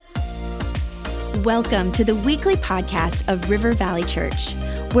Welcome to the weekly podcast of River Valley Church.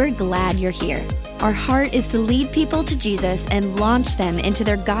 We're glad you're here. Our heart is to lead people to Jesus and launch them into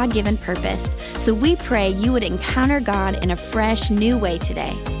their God-given purpose. So we pray you would encounter God in a fresh, new way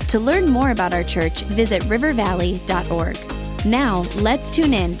today. To learn more about our church, visit rivervalley.org. Now, let's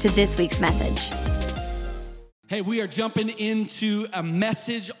tune in to this week's message. Hey, we are jumping into a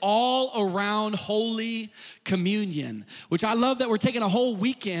message all around Holy Communion, which I love that we're taking a whole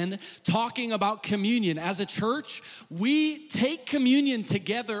weekend talking about communion. As a church, we take communion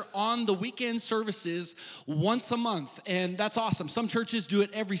together on the weekend services once a month, and that's awesome. Some churches do it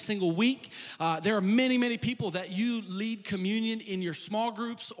every single week. There are many, many people that you lead communion in your small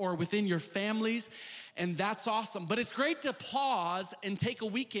groups or within your families. And that's awesome. But it's great to pause and take a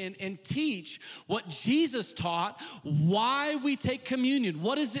weekend and teach what Jesus taught, why we take communion.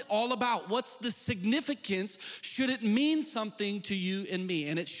 What is it all about? What's the significance? Should it mean something to you and me?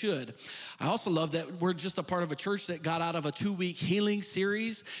 And it should. I also love that we're just a part of a church that got out of a 2-week healing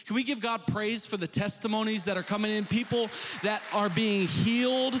series. Can we give God praise for the testimonies that are coming in? People that are being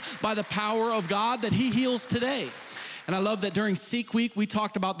healed by the power of God, that He heals today. And I love that during Seek Week, we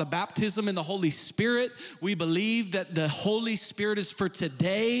talked about the baptism in the Holy Spirit. We believe that the Holy Spirit is for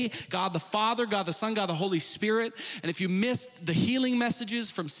today. God the Father, God the Son, God the Holy Spirit. And if you missed the healing messages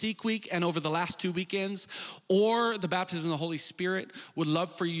from Seek Week and over the last 2 weekends, or the baptism in the Holy Spirit, would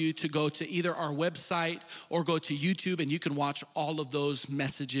love for you to go to either our website or go to YouTube, and you can watch all of those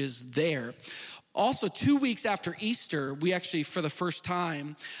messages there. Also, 2 weeks after Easter, we actually, for the first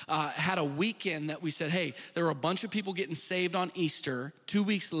time, had a weekend that we said, hey, there were a bunch of people getting saved on Easter. 2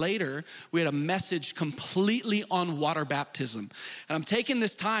 weeks later, we had a message completely on water baptism. And I'm taking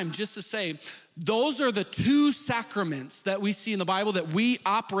this time just to say, those are the two sacraments that we see in the Bible that we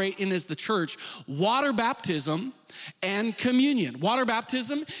operate in as the church: water baptism and communion. Water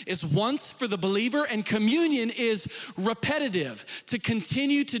baptism is once for the believer, and communion is repetitive, to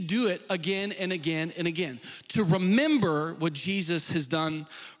continue to do it again and again and again, to remember what Jesus has done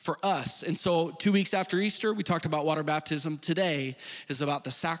for us. And so 2 weeks after Easter, we talked about water baptism. Today is about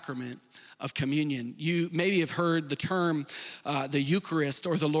the sacrament of communion. You maybe have heard the term the Eucharist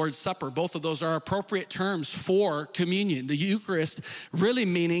or the Lord's Supper. Both of those are appropriate terms for communion. The Eucharist really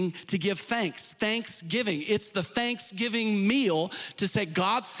meaning to give thanks, thanksgiving. It's the Thanksgiving meal to say,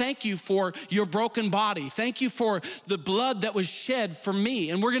 God, thank you for your broken body. Thank you for the blood that was shed for me.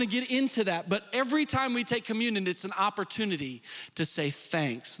 And we're going to get into that. But every time we take communion, it's an opportunity to say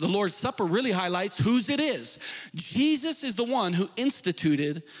thanks. The Lord's Supper really highlights whose it is. Jesus is the one who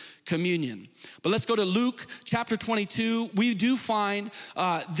instituted communion. But let's go to Luke chapter 22. We do find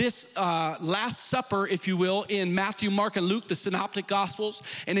this Last Supper, if you will, in Matthew, Mark, and Luke, the synoptic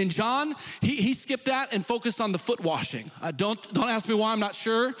gospels. And in John, he skipped that and focused on the foot washing. Don't ask me why, I'm not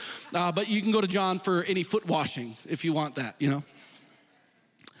sure. But you can go to John for any foot washing if you want that, you know.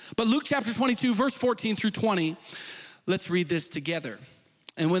 But Luke chapter 22, verse 14 through 20, let's read this together.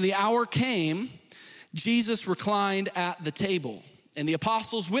 And when the hour came, Jesus reclined at the table, and the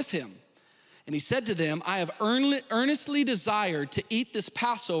apostles with him. And he said to them, I have earnestly desired to eat this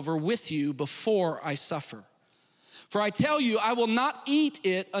Passover with you before I suffer. For I tell you, I will not eat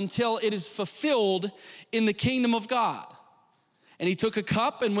it until it is fulfilled in the kingdom of God. And he took a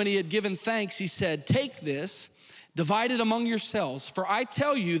cup, and when he had given thanks, he said, take this, divide it among yourselves. For I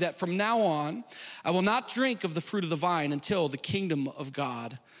tell you that from now on, I will not drink of the fruit of the vine until the kingdom of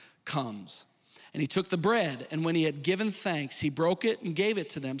God comes. And he took the bread, and when he had given thanks, he broke it and gave it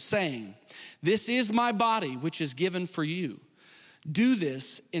to them, saying, this is my body, which is given for you. Do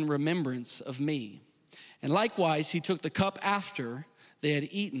this in remembrance of me. And likewise, he took the cup after they had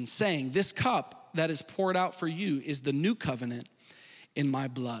eaten, saying, this cup that is poured out for you is the new covenant in my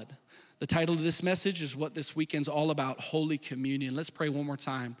blood. The title of this message is what this weekend's all about, Holy Communion. Let's pray one more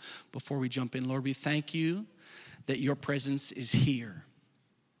time before we jump in. Lord, we thank you that your presence is here.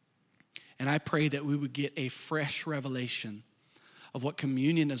 And I pray that we would get a fresh revelation of what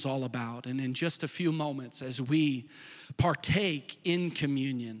communion is all about. And in just a few moments, as we partake in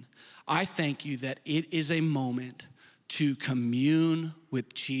communion, I thank you that it is a moment to commune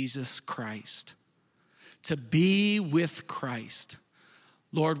with Jesus Christ, to be with Christ.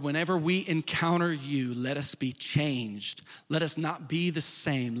 Lord, whenever we encounter you, let us be changed. Let us not be the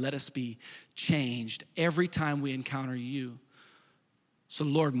same. Let us be changed every time we encounter you. So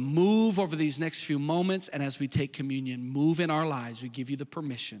Lord, move over these next few moments, and as we take communion, move in our lives. We give you the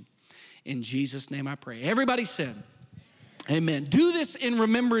permission. In Jesus' name I pray. Everybody said, amen. Do this in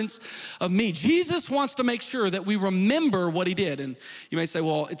remembrance of me. Jesus wants to make sure that we remember what he did. And you may say,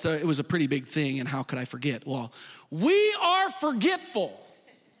 well, it was a pretty big thing, and how could I forget? Well, we are forgetful.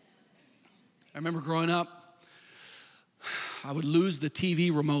 I remember growing up, I would lose the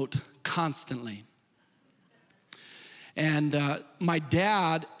TV remote constantly. And my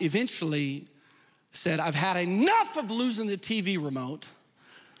dad eventually said, I've had enough of losing the TV remote.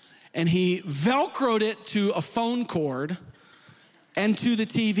 And he Velcroed it to a phone cord and to the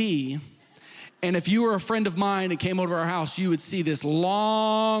TV. And if you were a friend of mine and came over to our house, you would see this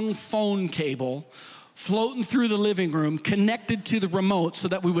long phone cable floating through the living room, connected to the remote so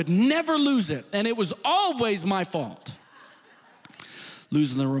that we would never lose it. And it was always my fault,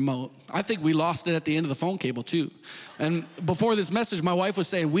 losing the remote. I think we lost it at the end of the phone cable too. And before this message, my wife was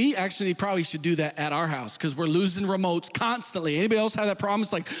saying, we actually probably should do that at our house because we're losing remotes constantly. Anybody else have that problem?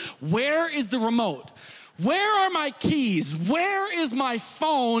 It's like, where is the remote? Where are my keys? Where is my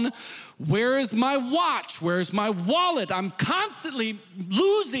phone? Where is my watch? Where is my wallet? I'm constantly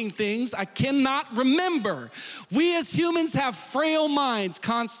losing things I cannot remember. We as humans have frail minds,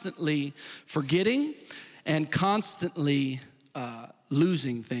 constantly forgetting and constantly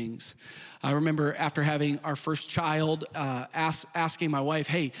losing things. I remember after having our first child, asking my wife,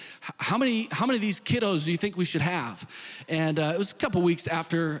 hey, how many of these kiddos do you think we should have? And it was a couple weeks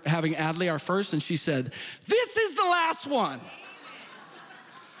after having Adley, our first, and she said, this is the last one.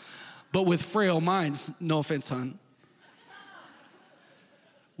 But with frail minds, no offense, hon,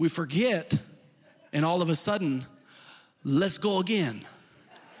 we forget, and all of a sudden, let's go again.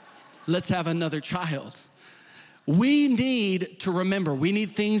 Let's have another child. We need to remember, we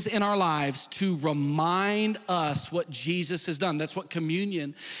need things in our lives to remind us what Jesus has done. That's what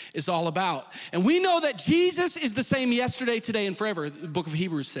communion is all about. And we know that Jesus is the same yesterday, today, and forever. The book of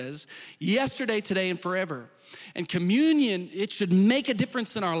Hebrews says, yesterday, today, and forever. And communion, it should make a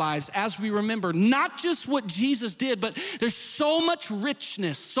difference in our lives as we remember not just what Jesus did, but there's so much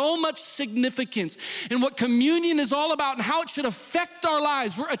richness, so much significance in what communion is all about and how it should affect our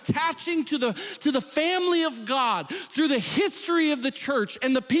lives. We're attaching to the family of God through the history of the church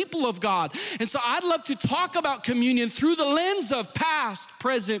and the people of God. And so I'd love to talk about communion through the lens of past,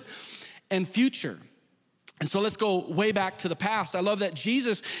 present, and future. And so let's go way back to the past. I love that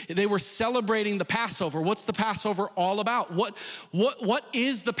Jesus, they were celebrating the Passover. What's the Passover all about? What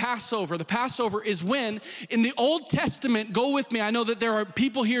is the Passover? The Passover is when, in the Old Testament, go with me. I know that there are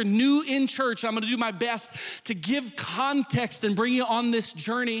people here new in church. I'm going to do my best to give context and bring you on this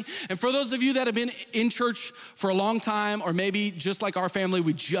journey. And for those of you that have been in church for a long time, or maybe just like our family,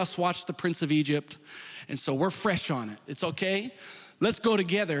 we just watched The Prince of Egypt. And so we're fresh on it. It's okay. Let's go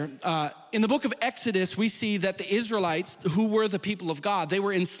together. In the book of Exodus, we see that the Israelites, who were the people of God, they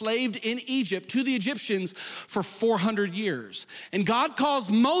were enslaved in Egypt to the Egyptians for 400 years. And God calls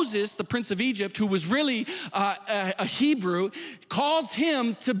Moses, the prince of Egypt, who was really a Hebrew, calls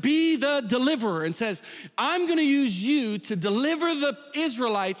him to be the deliverer and says, I'm going to use you to deliver the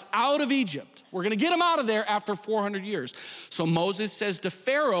Israelites out of Egypt. We're going to get them out of there after 400 years. So Moses says to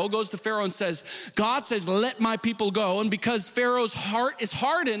Pharaoh, goes to Pharaoh and says, God says, let my people go. And because Pharaoh's heart is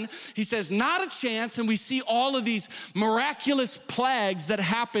hardened, he says, not a chance. And we see all of these miraculous plagues that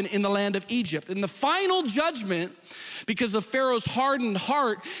happen in the land of Egypt. And the final judgment, because of Pharaoh's hardened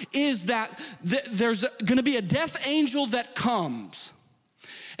heart, is that there's going to be a death angel that comes.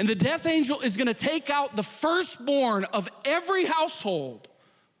 And the death angel is going to take out the firstborn of every household,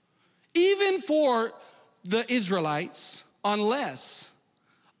 even for the Israelites, unless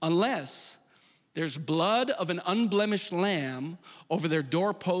there's blood of an unblemished lamb over their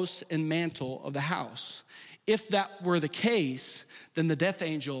doorposts and mantle of the house. If that were the case, then the death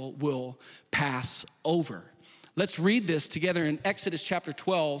angel will pass over. Let's read this together in Exodus chapter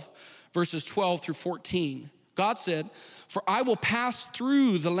 12, verses 12 through 14. God said, for I will pass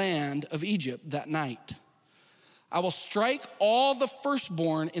through the land of Egypt that night. I will strike all the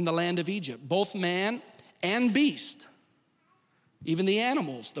firstborn in the land of Egypt, both man and beast, even the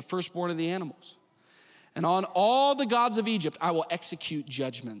animals, the firstborn of the animals. And on all the gods of Egypt, I will execute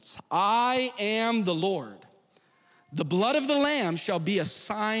judgments. I am the Lord. The blood of the lamb shall be a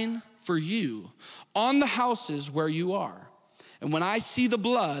sign for you on the houses where you are. And when I see the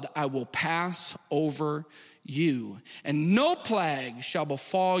blood, I will pass over you. And no plague shall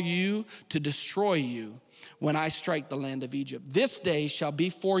befall you to destroy you when I strike the land of Egypt. This day shall be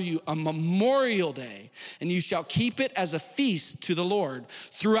for you a memorial day, and you shall keep it as a feast to the Lord.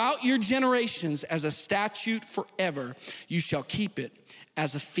 Throughout your generations, as a statute forever, you shall keep it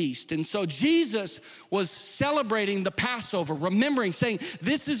as a feast. And so Jesus was celebrating the Passover, remembering, saying,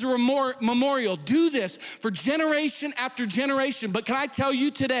 this is a memorial. Do this for generation after generation. But can I tell you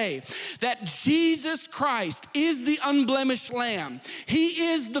today that Jesus Christ is the unblemished Lamb.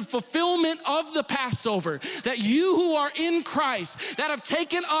 He is the fulfillment of the Passover, that you who are in Christ, that have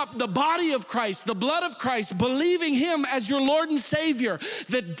taken up the body of Christ, the blood of Christ, believing him as your Lord and Savior,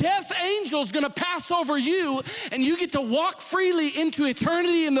 the death angel is going to pass over you, and you get to walk freely into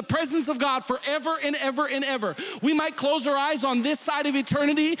eternity in the presence of God forever and ever and ever. We might close our eyes on this side of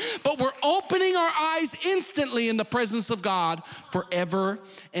eternity, but we're opening our eyes instantly in the presence of God forever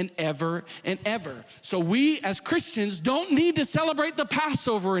and ever and ever. So we as Christians don't need to celebrate the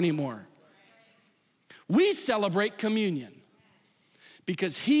Passover anymore. We celebrate communion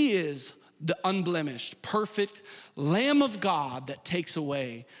because he is the unblemished, perfect Lamb of God that takes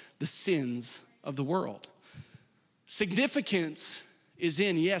away the sins of the world. Significance is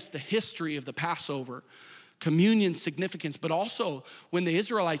in, yes, the history of the Passover, communion significance, but also when the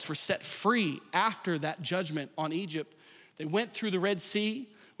Israelites were set free after that judgment on Egypt, they went through the Red Sea,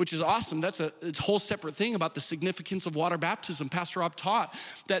 which is awesome. It's a whole separate thing about the significance of water baptism. Pastor Rob taught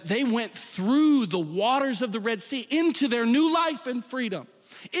that they went through the waters of the Red Sea into their new life and freedom,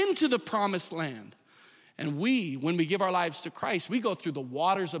 into the promised land. And we, when we give our lives to Christ, we go through the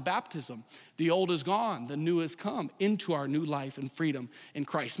waters of baptism. The old is gone, the new has come into our new life and freedom in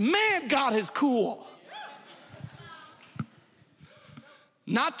Christ. Man, God is cool.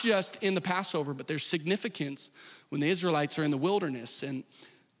 Not just in the Passover, but there's significance when the Israelites are in the wilderness. And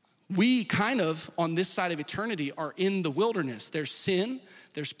we kind of, on this side of eternity, are in the wilderness. There's sin,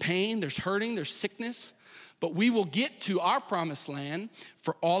 there's pain, there's hurting, there's sickness. But we will get to our promised land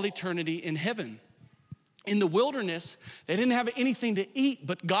for all eternity in heaven. In the wilderness, they didn't have anything to eat,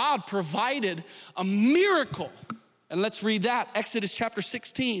 but God provided a miracle. And let's read that. Exodus chapter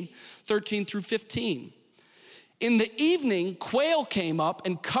 16, 13 through 15. In the evening, quail came up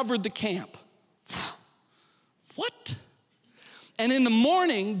and covered the camp. What? And in the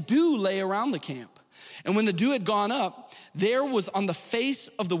morning, dew lay around the camp. And when the dew had gone up, there was on the face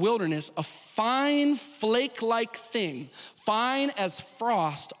of the wilderness a fine flake-like thing, fine as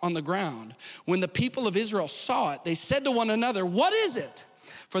frost on the ground. When the people of Israel saw it, they said to one another, "What is it?"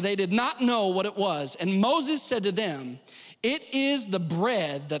 For they did not know what it was. And Moses said to them, "It is the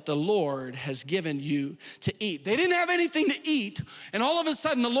bread that the Lord has given you to eat." They didn't have anything to eat, and all of a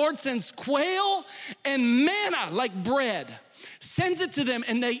sudden the Lord sends quail and manna like bread, sends it to them,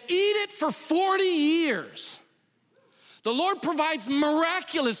 and they eat it for 40 years. The Lord provides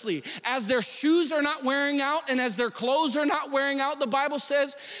miraculously as their shoes are not wearing out and as their clothes are not wearing out. The Bible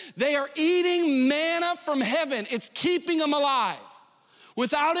says they are eating manna from heaven. It's keeping them alive.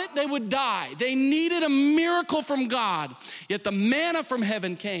 Without it, they would die. They needed a miracle from God, yet the manna from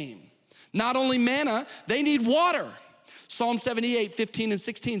heaven came. Not only manna, they need water. Psalm 78, 15 and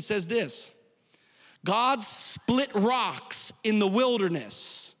 16 says this: God split rocks in the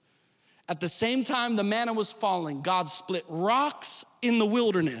wilderness. At the same time the manna was falling, God split rocks in the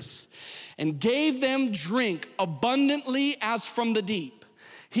wilderness and gave them drink abundantly as from the deep.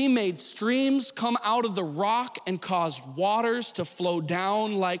 He made streams come out of the rock and caused waters to flow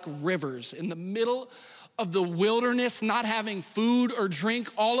down like rivers. In the middle of the wilderness, not having food or drink,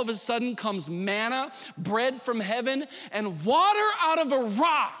 all of a sudden comes manna, bread from heaven, and water out of a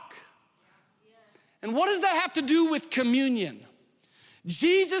rock. And what does that have to do with communion?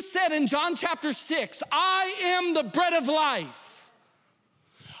 Jesus said in John chapter 6, "I am the bread of life.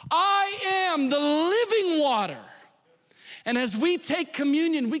 I am the living water." And as we take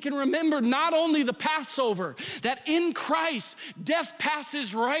communion, we can remember not only the Passover, that in Christ, death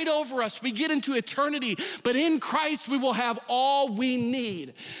passes right over us. We get into eternity, but in Christ, we will have all we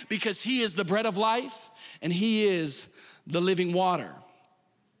need because he is the bread of life and he is the living water.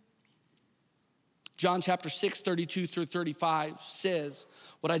 John chapter 6, 32 through 35 says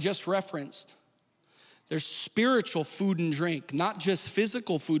what I just referenced. There's spiritual food and drink, not just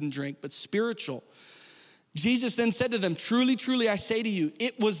physical food and drink, but spiritual. Jesus then said to them, "Truly, truly, I say to you,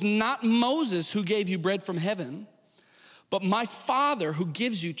 it was not Moses who gave you bread from heaven, but my Father who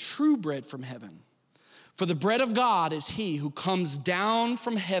gives you true bread from heaven. For the bread of God is he who comes down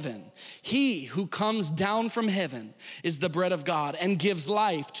from heaven. He who comes down from heaven is the bread of God and gives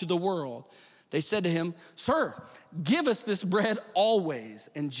life to the world." They said to him, "Sir, give us this bread always."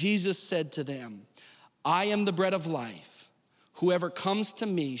 And Jesus said to them, "I am the bread of life. Whoever comes to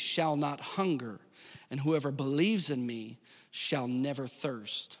me shall not hunger, and whoever believes in me shall never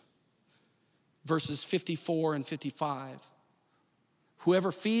thirst." Verses 54 and 55.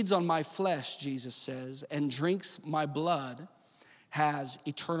 "Whoever feeds on my flesh," Jesus says, "and drinks my blood has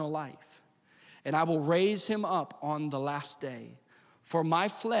eternal life, and I will raise him up on the last day. For my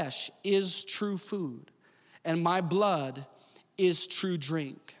flesh is true food, and my blood is true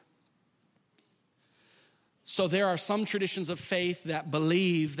drink. So there are some traditions of faith that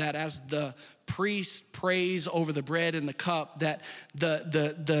believe that as the priest prays over the bread and the cup, that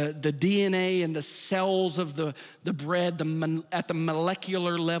the DNA and the cells of the bread at the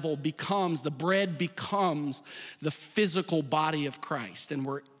molecular level the bread becomes the physical body of Christ. And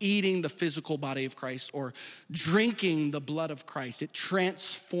we're eating the physical body of Christ or drinking the blood of Christ. It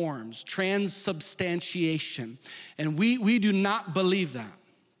transforms, transubstantiation. And we do not believe that.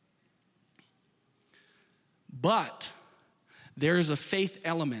 But there is a faith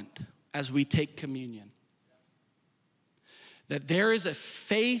element as we take communion. That there is a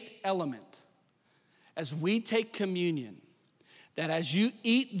faith element as we take communion, that as you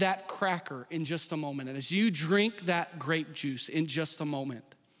eat that cracker in just a moment, and as you drink that grape juice in just a moment,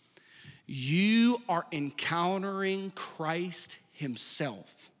 you are encountering Christ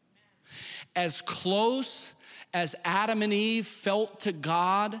himself. As close as Adam and Eve felt to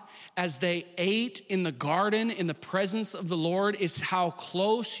God as they ate in the garden in the presence of the Lord is how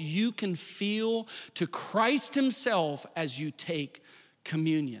close you can feel to Christ himself as you take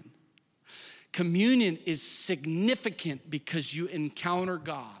communion. Communion is significant because you encounter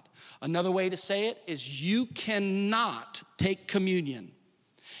God. Another way to say it is you cannot take communion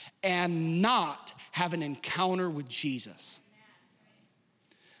and not have an encounter with Jesus.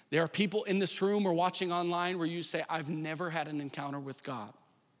 There are people in this room or watching online where you say, I've never had an encounter with God.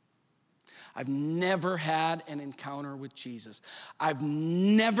 I've never had an encounter with Jesus. I've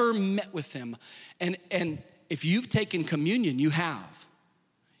never met with him. And if you've taken communion, you have.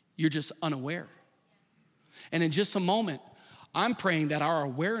 You're just unaware. And in just a moment, I'm praying that our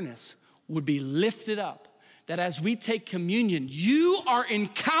awareness would be lifted up. That as we take communion, you are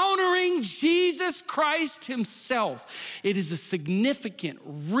encountering Jesus Christ himself. It is a significant,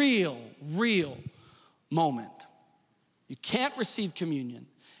 real moment. You can't receive communion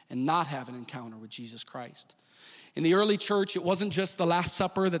and not have an encounter with Jesus Christ. In the early church, it wasn't just the Last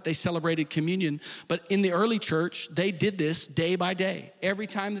Supper that they celebrated communion, but in the early church, they did this day by day. Every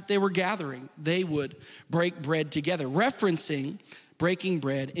time that they were gathering, they would break bread together, referencing breaking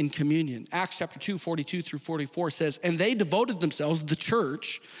bread in communion. Acts chapter 2, 42 through 44 says, and they devoted themselves, the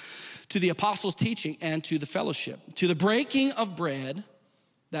church, to the apostles' teaching and to the fellowship, to the breaking of bread,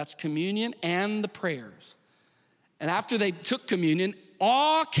 that's communion, and the prayers. And after they took communion,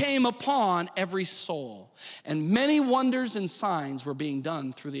 awe came upon every soul, and many wonders and signs were being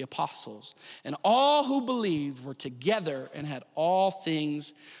done through the apostles. And all who believed were together and had all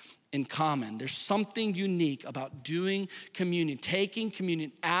things in common. There's something unique about doing communion, taking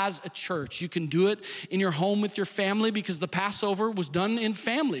communion as a church. You can do it in your home with your family because the Passover was done in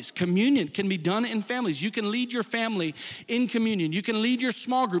families. Communion can be done in families. You can lead your family in communion. You can lead your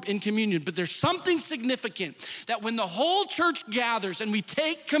small group in communion. But there's something significant that when the whole church gathers and we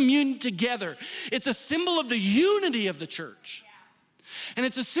take communion together, it's a symbol of the unity of the church. And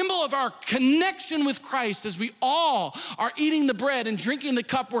it's a symbol of our connection with Christ. As we all are eating the bread and drinking the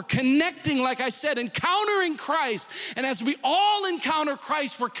cup, we're connecting, like I said, encountering Christ. And as we all encounter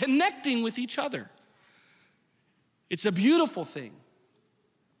Christ, we're connecting with each other. It's a beautiful thing.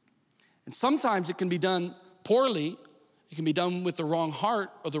 And sometimes it can be done poorly. It can be done with the wrong heart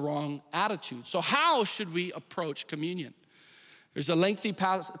or the wrong attitude. So how should we approach communion? There's a lengthy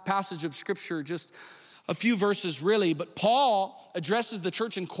passage of scripture, just a few verses really, but Paul addresses the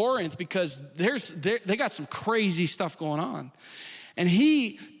church in Corinth because they got some crazy stuff going on. And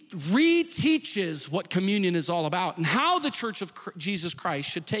he reteaches what communion is all about and how the church of Jesus Christ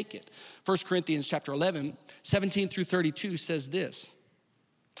should take it. 1 Corinthians chapter 11, 17 through 32 says this.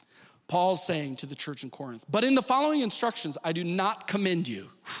 Paul's saying to the church in Corinth, but in the following instructions, I do not commend you.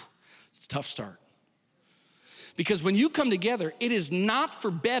 It's a tough start. Because when you come together, it is not for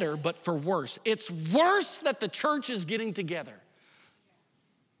better, but for worse. It's worse that the church is getting together.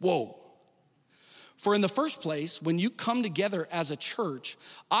 Whoa. For in the first place, when you come together as a church,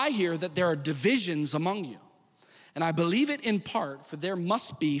 I hear that there are divisions among you. And I believe it in part, for there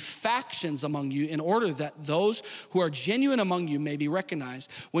must be factions among you in order that those who are genuine among you may be recognized.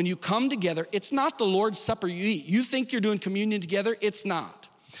 When you come together, it's not the Lord's Supper you eat. You think you're doing communion together? It's not.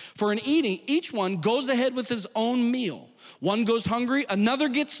 For in eating, each one goes ahead with his own meal. One goes hungry, another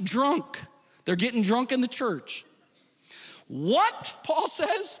gets drunk. They're getting drunk in the church. What, Paul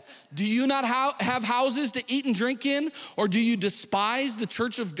says? Do you not have houses to eat and drink in? Or do you despise the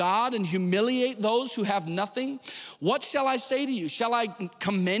church of God and humiliate those who have nothing? What shall I say to you? Shall I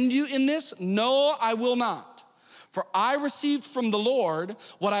commend you in this? No, I will not. For I received from the Lord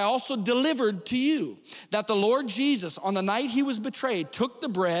what I also delivered to you, that the Lord Jesus, on the night he was betrayed, took the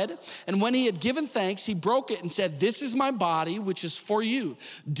bread, and when he had given thanks, he broke it and said, "This is my body, which is for you.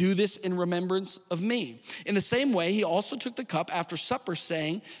 Do this in remembrance of me." In the same way, he also took the cup after supper,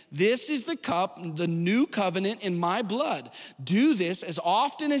 saying, "This is the cup, the new covenant in my blood. Do this as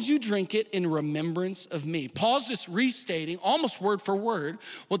often as you drink it in remembrance of me." Paul's just restating, almost word for word,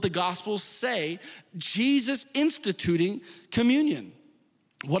 what the Gospels say, Jesus instituting communion,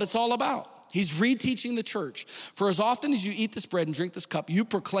 what it's all about. He's reteaching the church. For as often as you eat this bread and drink this cup, you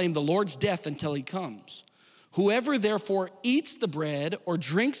proclaim the Lord's death until he comes. Whoever therefore eats the bread or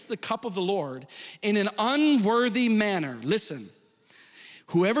drinks the cup of the Lord in an unworthy manner, listen,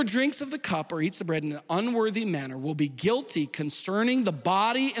 whoever drinks of the cup or eats the bread in an unworthy manner will be guilty concerning the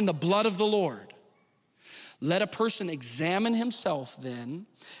body and the blood of the Lord. Let a person examine himself then,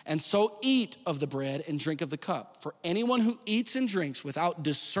 and so eat of the bread and drink of the cup. For anyone who eats and drinks without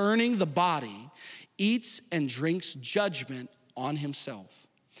discerning the body eats and drinks judgment on himself.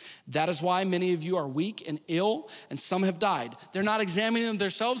 That is why many of you are weak and ill, and some have died. They're not examining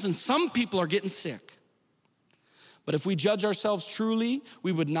themselves, and some people are getting sick. But if we judge ourselves truly,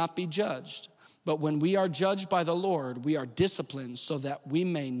 we would not be judged. But when we are judged by the Lord, we are disciplined so that we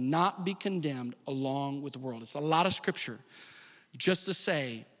may not be condemned along with the world. It's a lot of scripture just to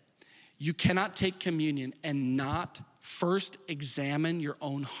say you cannot take communion and not first examine your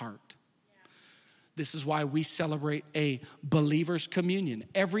own heart. This is why we celebrate a believer's communion.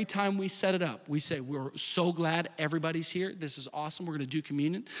 Every time we set it up, we say, we're so glad everybody's here. This is awesome. We're going to do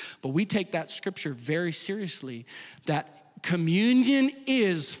communion. But we take that scripture very seriously, that communion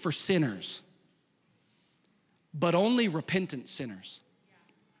is for sinners, but only repentant sinners.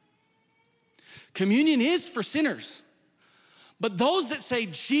 Communion is for sinners, but those that say,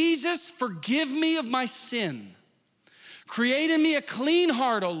 "Jesus, forgive me of my sin. Create in me a clean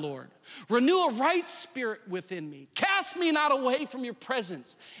heart, O Lord. Renew a right spirit within me. Cast me not away from your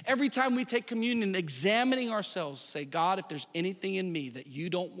presence." Every time we take communion, examining ourselves, say, "God, if there's anything in me that you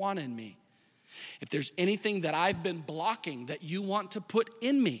don't want in me, if there's anything that I've been blocking that you want to put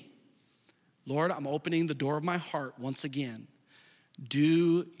in me, Lord, I'm opening the door of my heart once again.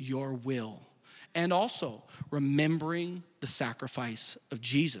 Do your will." And also remembering the sacrifice of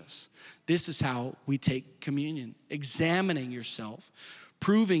Jesus. This is how we take communion, examining yourself,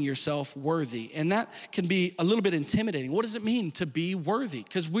 proving yourself worthy. And that can be a little bit intimidating. What does it mean to be worthy?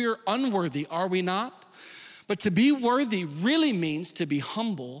 Because we're unworthy, are we not? But to be worthy really means to be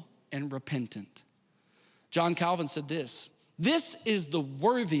humble and repentant. John Calvin said this: "This is the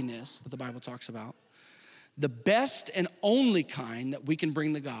worthiness that the Bible talks about, the best and only kind that we can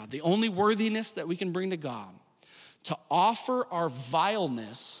bring to God, the only worthiness that we can bring to God, to offer our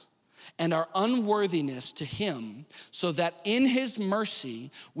vileness and our unworthiness to him, so that in his mercy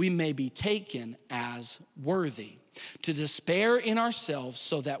we may be taken as worthy, to despair in ourselves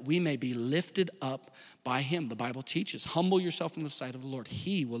so that we may be lifted up by him." The Bible teaches, humble yourself in the sight of the Lord.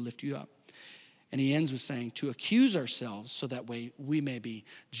 He will lift you up. And he ends with saying, to accuse ourselves so that we may be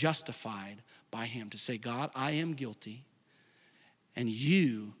justified by him. To say, "God, I am guilty, and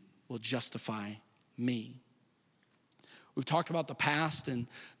you will justify me." We've talked about the past and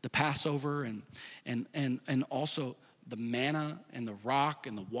the Passover and also the manna and the rock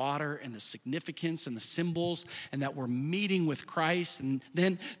and the water and the significance and the symbols, and that we're meeting with Christ, and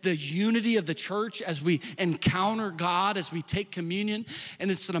then the unity of the church as we encounter God, as we take communion.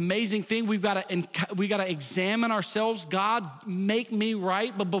 And it's an amazing thing. We got to examine ourselves. God, make me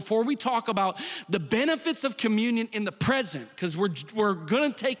right. But before we talk about the benefits of communion in the present, because we're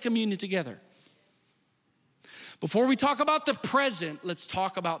going to take communion together. Before we talk about the present, let's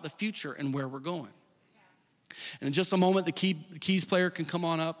talk about the future and where we're going. And in just a moment, the keys player can come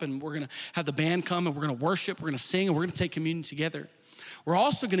on up, and we're going to have the band come, and we're going to worship, we're going to sing, and we're going to take communion together. We're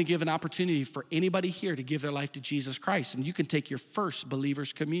also going to give an opportunity for anybody here to give their life to Jesus Christ, and you can take your first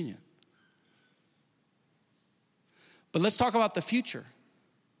believer's communion. But let's talk about the future,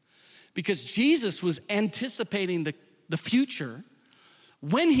 because Jesus was anticipating the future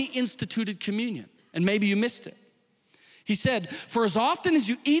when he instituted communion, and maybe you missed it. He said, "For as often as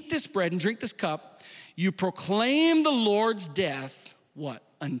you eat this bread and drink this cup, you proclaim the Lord's death," what?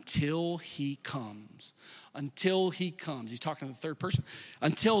 "Until he comes." Until he comes. He's talking to the third person.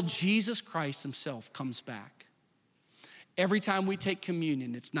 Until Jesus Christ himself comes back. Every time we take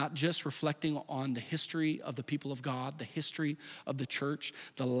communion, it's not just reflecting on the history of the people of God, the history of the church,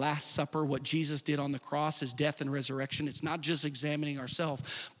 the Last Supper, what Jesus did on the cross, his death and resurrection. It's not just examining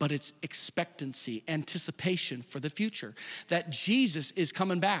ourselves, but it's expectancy, anticipation for the future, that Jesus is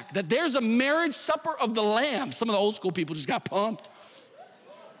coming back, that there's a marriage supper of the Lamb. Some of the old school people just got pumped.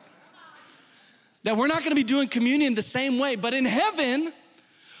 That we're not going to be doing communion the same way, but in heaven,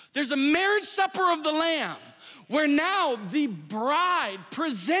 there's a marriage supper of the Lamb, where now the bride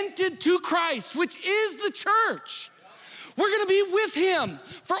presented to Christ, which is the church, we're gonna be with him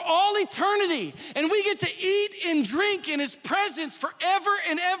for all eternity. And we get to eat and drink in his presence forever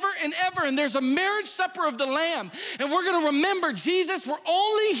and ever and ever. And there's a marriage supper of the Lamb. And we're gonna remember, Jesus, we're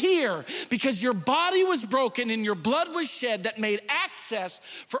only here because your body was broken and your blood was shed that made access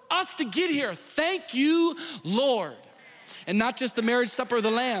for us to get here. Thank you, Lord. And not just the marriage supper of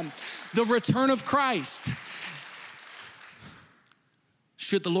the Lamb, the return of Christ.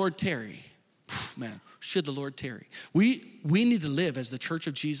 Should the Lord tarry, man, should the Lord tarry. We need to live as the church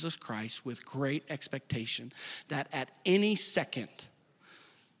of Jesus Christ with great expectation that at any second,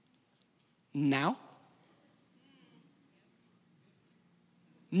 now,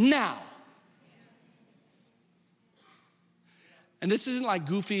 and this isn't like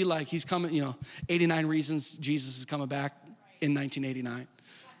goofy, like he's coming, 89 reasons Jesus is coming back in 1989,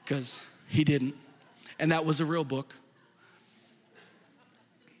 because he didn't, and that was a real book.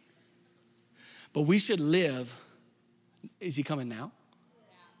 But we should live, is he coming now?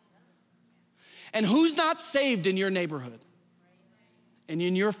 And who's not saved in your neighborhood and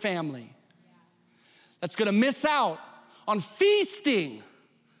in your family that's gonna miss out on feasting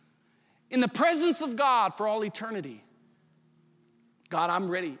in the presence of God for all eternity? God, I'm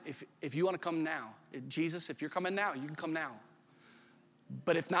ready. If you wanna come now, Jesus, if you're coming now, you can come now.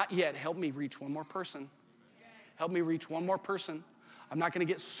 But if not yet, help me reach one more person. Help me reach one more person. I'm not gonna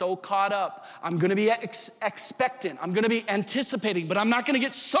get so caught up. I'm gonna be expectant. I'm gonna be anticipating, but I'm not gonna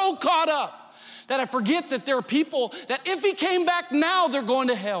get so caught up that I forget that there are people that if he came back now, they're going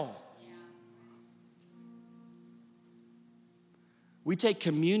to hell. Yeah. We take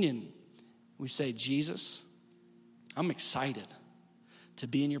communion. We say, Jesus, I'm excited to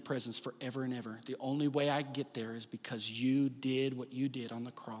be in your presence forever and ever. The only way I get there is because you did what you did on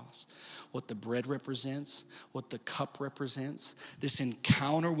the cross. What the bread represents, what the cup represents, this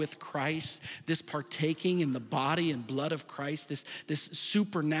encounter with Christ, this partaking in the body and blood of Christ, this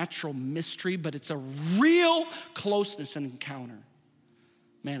supernatural mystery, but it's a real closeness and encounter.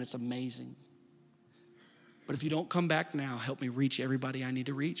 Man, it's amazing. But if you don't come back now, help me reach everybody I need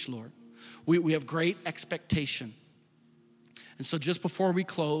to reach, Lord. We have great expectation. And so just before we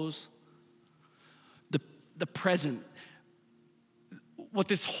close, the present, what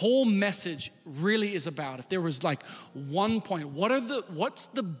this whole message really is about, if there was like one point, what's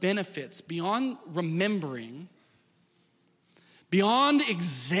the benefits beyond remembering, beyond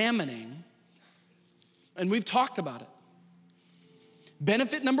examining, and we've talked about it.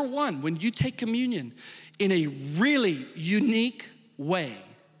 Benefit number one, when you take communion in a really unique way,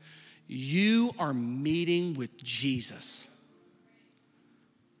 you are meeting with Jesus.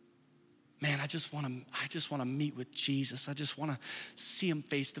 Man, I just want to meet with Jesus. I just want to see him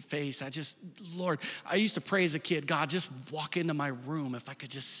face to face. Lord, I used to pray as a kid, God, just walk into my room if I could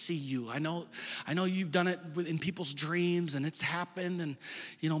just see you. I know you've done it in people's dreams and it's happened. And,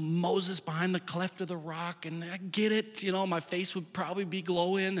 Moses behind the cleft of the rock, and I get it. My face would probably be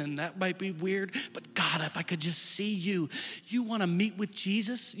glowing and that might be weird. But God, if I could just see you. You want to meet with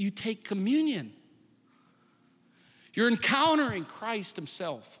Jesus? You take communion. You're encountering Christ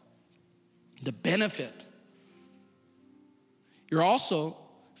himself. The benefit. You're also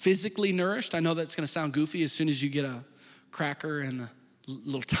physically nourished. I know that's going to sound goofy as soon as you get a cracker and a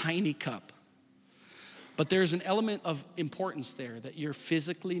little tiny cup. But there's an element of importance there that you're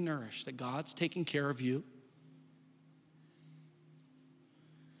physically nourished, that God's taking care of you.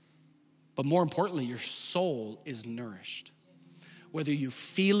 But more importantly, your soul is nourished. Whether you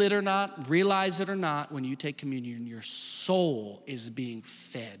feel it or not, realize it or not, when you take communion, your soul is being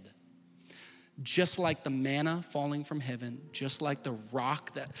fed. Just like the manna falling from heaven, just like the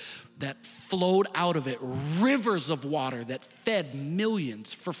rock that flowed out of it, rivers of water that fed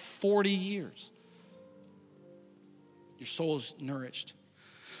millions for 40 years. Your soul is nourished.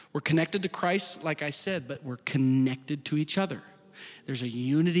 We're connected to Christ, like I said, but we're connected to each other. There's a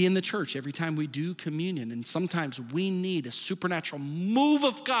unity in the church every time we do communion, and sometimes we need a supernatural move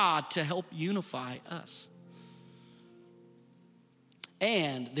of God to help unify us.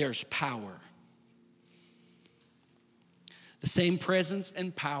 And there's power. The same presence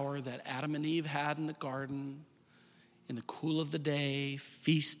and power that Adam and Eve had in the garden in the cool of the day,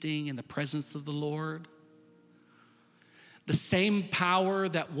 feasting in the presence of the Lord. The same power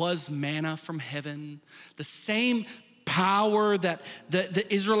that was manna from heaven, the same power that the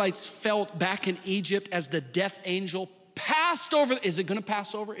Israelites felt back in Egypt as the death angel passed over. Is it gonna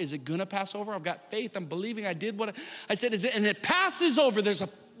pass over? Is it gonna pass over? I've got faith, I'm believing, I did what I said, and it passes over. There's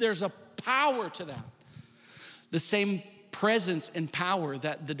a power to that. The same presence and power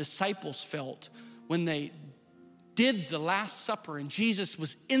that the disciples felt when they did the Last Supper and Jesus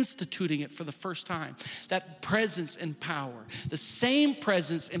was instituting it for the first time. That presence and power, the same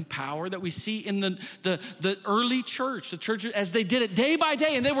presence and power that we see in the early church, the church as they did it day by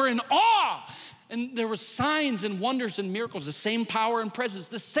day, and they were in awe. And there were signs and wonders and miracles, the same power and presence,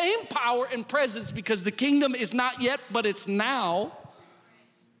 the same power and presence, because the kingdom is not yet, but it's now.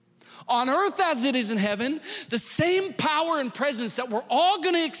 On earth as it is in heaven, the same power and presence that we're all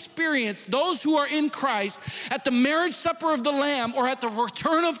going to experience, those who are in Christ, at the marriage supper of the Lamb or at the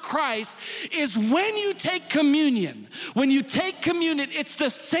return of Christ, is when you take communion. When you take communion, it's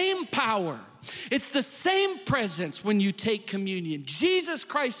the same power. It's the same presence when you take communion. Jesus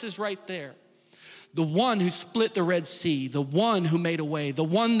Christ is right there. The one who split the Red Sea, the one who made a way, the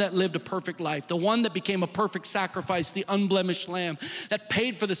one that lived a perfect life, the one that became a perfect sacrifice, the unblemished lamb that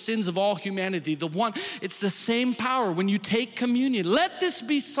paid for the sins of all humanity, the one, it's the same power when you take communion. Let this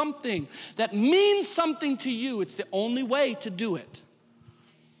be something that means something to you. It's the only way to do it.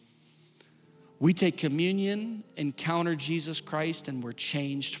 We take communion, encounter Jesus Christ, and we're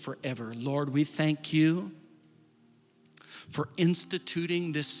changed forever. Lord, we thank you for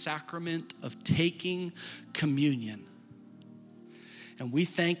instituting this sacrament of taking communion. And we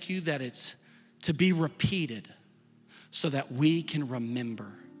thank you that it's to be repeated so that we can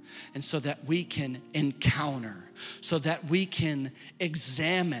remember and so that we can encounter, so that we can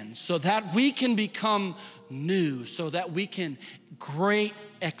examine, so that we can become new, so that we can, great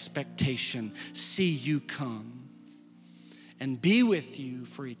expectation, see you come and be with you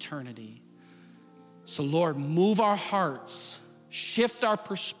for eternity. So Lord, move our hearts, shift our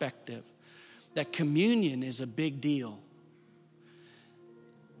perspective that communion is a big deal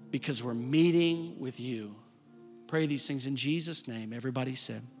because we're meeting with you. Pray these things in Jesus' name. Everybody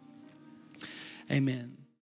said, amen.